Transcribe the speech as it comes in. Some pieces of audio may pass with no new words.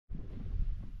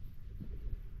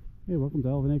Hey, welcome to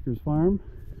Elvin Acres Farm.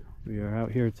 We are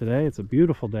out here today. It's a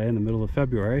beautiful day in the middle of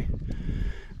February,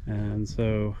 and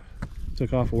so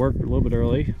took off of work a little bit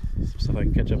early, some stuff I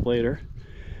can catch up later.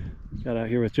 Got out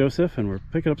here with Joseph and we're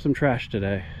picking up some trash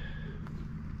today.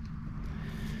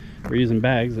 We're using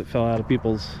bags that fell out of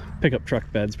people's pickup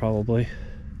truck beds probably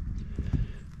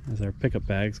as our pickup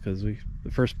bags, because the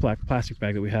first plastic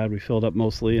bag that we had we filled up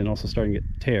mostly and also starting to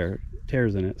get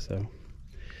tears in it. So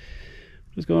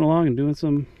just going along and doing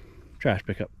some trash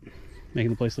pickup, making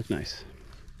the place look nice.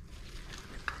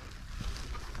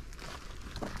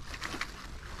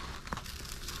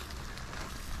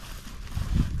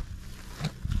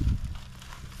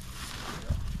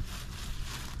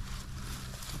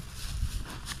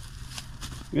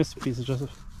 You missed some pieces, Joseph.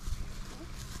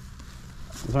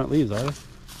 Those aren't leaves, are they?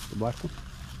 The black one?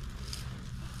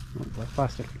 Oh, black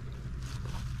plastic.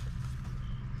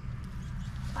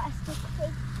 Plastic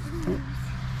Oh.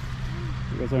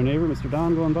 There's our neighbor, Mr.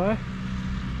 Don, going by.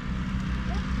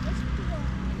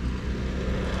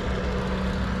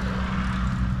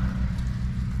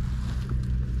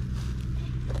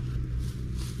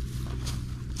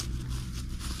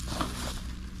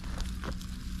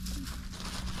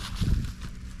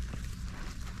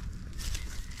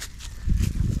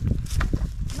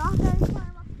 Not gonna climb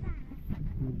up that.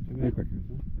 Too many crickets,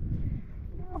 huh?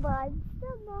 No, but I'm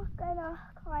still not gonna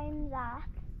climb that.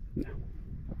 No.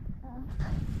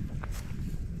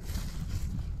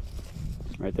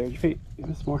 Right there at your feet. You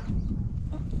missed more.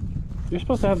 You're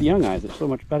supposed to have the young eyes. It's so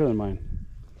much better than mine.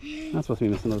 I'm not supposed to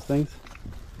be missing those things.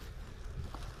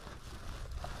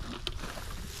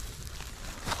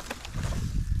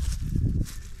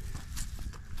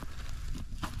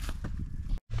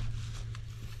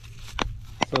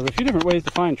 So there's a few different ways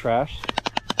to find trash.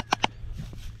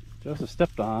 Joseph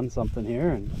stepped on something here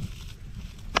and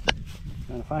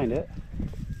trying to find it.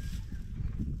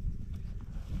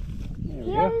 There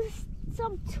we go. Here's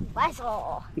some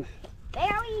trestle.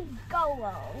 There we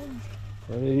go.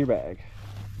 Put it in your bag.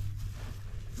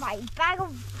 My bag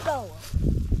of gold.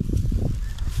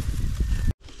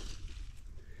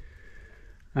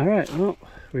 Alright, well,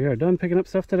 we are done picking up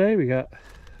stuff today. We got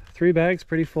 3 bags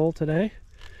pretty full today.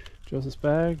 Joseph's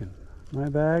bag and my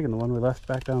bag and the one we left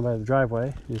back down by the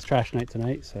driveway. It's trash night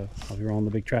tonight, so I'll be rolling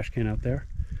the big trash can out there.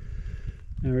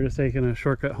 And we're just taking a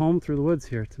shortcut home through the woods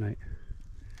here tonight.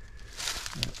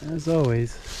 But as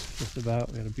always, just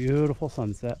about, we got a beautiful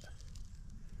sunset.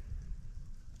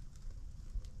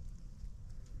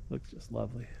 Looks just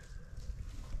lovely.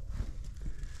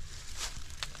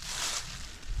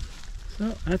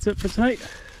 So that's it for tonight.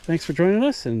 Thanks for joining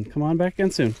us, and come on back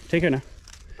again soon. Take care now.